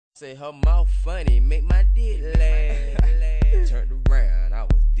Say her mouth funny, make my dick laugh. Turned around, I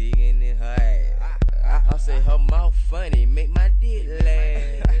was digging in her ass. I say her mouth funny, make my dick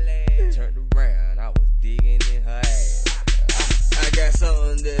laugh. Turned around, I was digging in her ass. I got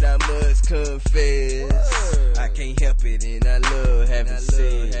something that I must confess. I can't help it and I love having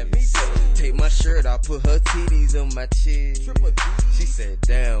sex. Take my shirt off, put her titties on my chest. She said,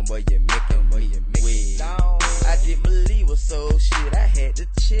 damn, boy, you're making me wet. I didn't believe her, so shit, I had to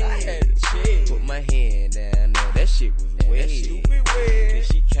check. Put my hand down there, that shit was wet. Then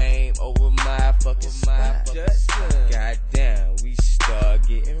she came over my fucking spot. Goddamn, we start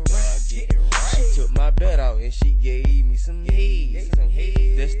getting right. She took my belt out and she gave me some head.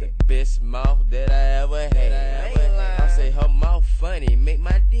 That's the best mouth that I ever had. I say her mouth funny, make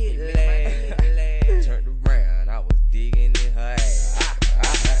my dick laugh. Turned around, I was digging in her ass. I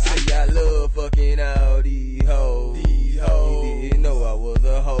say I love fucking all these hoes. You didn't know I was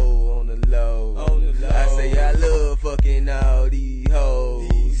a hoe on the low. I say I love fucking all these hoes.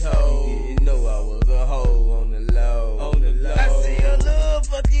 You didn't know I was a hoe on the low. I say I love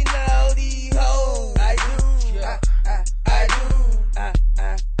fucking all these hoes. I do.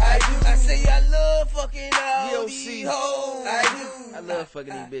 I say I love fucking all these hoes. I love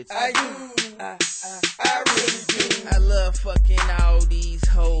fucking these bitches. I do. I really do. I love fucking all these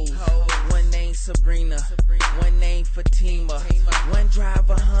hoes. One named Sabrina, one named Fatima, one drive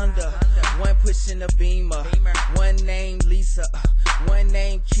a Honda, one pushing a Beamer, one named Lisa, one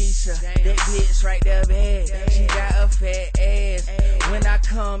named Keisha. That bitch right there bad, she got a fat ass. When I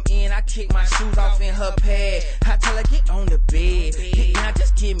come in, I kick my shoes off in her pad. I tell her get on the bed, get down,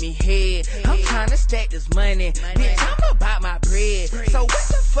 just give me head. I'm trying to stack this money, bitch, I'm about my bread. So what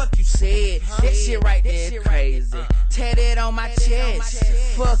the fuck you said? That shit right there is crazy. Tatted on my chest,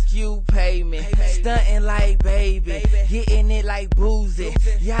 fuck you, pay me. Stunting like baby, getting it like boozy.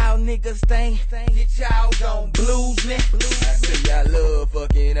 Y'all niggas think that y'all gon' blues me. I say I love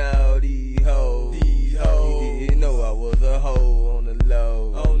fucking all these hoes. You didn't know I was a hoe on the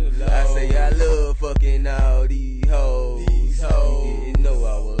low. I say I love fucking all these hoes. You didn't know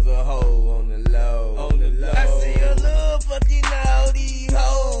I was a hoe on the low. I say I love fucking all these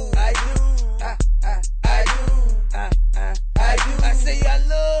hoes. I do. I say I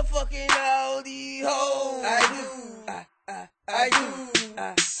love fucking all these hoes. I do. I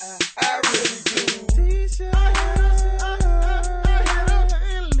really do. Tisha,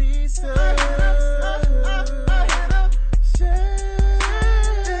 and Lisa,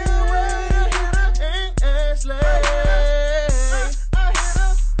 and Ashley.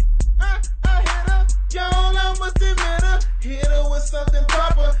 Y'all, I must admit her. Hit her with something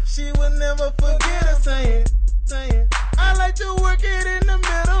proper. She will never forget her saying, I like to work it in the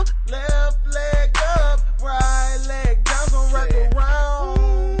middle. Left leg up, right leg down, gon' rock around.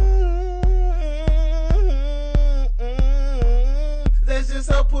 That's just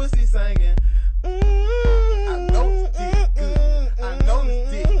her pussy singing. I know this dick good. I know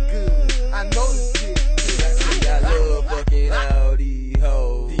this dick good. I know this dick good. I say I love fucking all these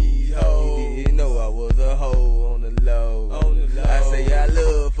hoes. You didn't know I was a hoe on the low. I say I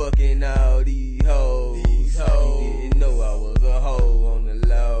love fucking all these hoes. You didn't know I was a hoe on the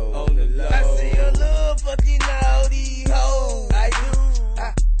low. I say I love fucking all these hoes. I do.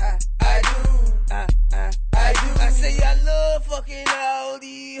 I say I love fucking all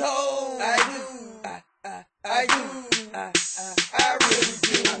these hoes. I do. I really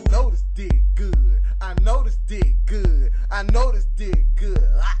do. I know this dick good. I know this dick good. I know this dick good.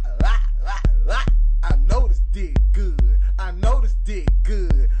 I know this dick good. I know this dick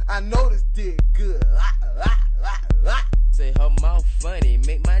good. I know this dick good. Say her mouth funny,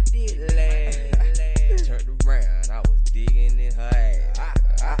 make my dick laugh. Turned around, I was digging in her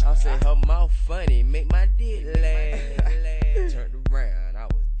ass. I say her mouth funny,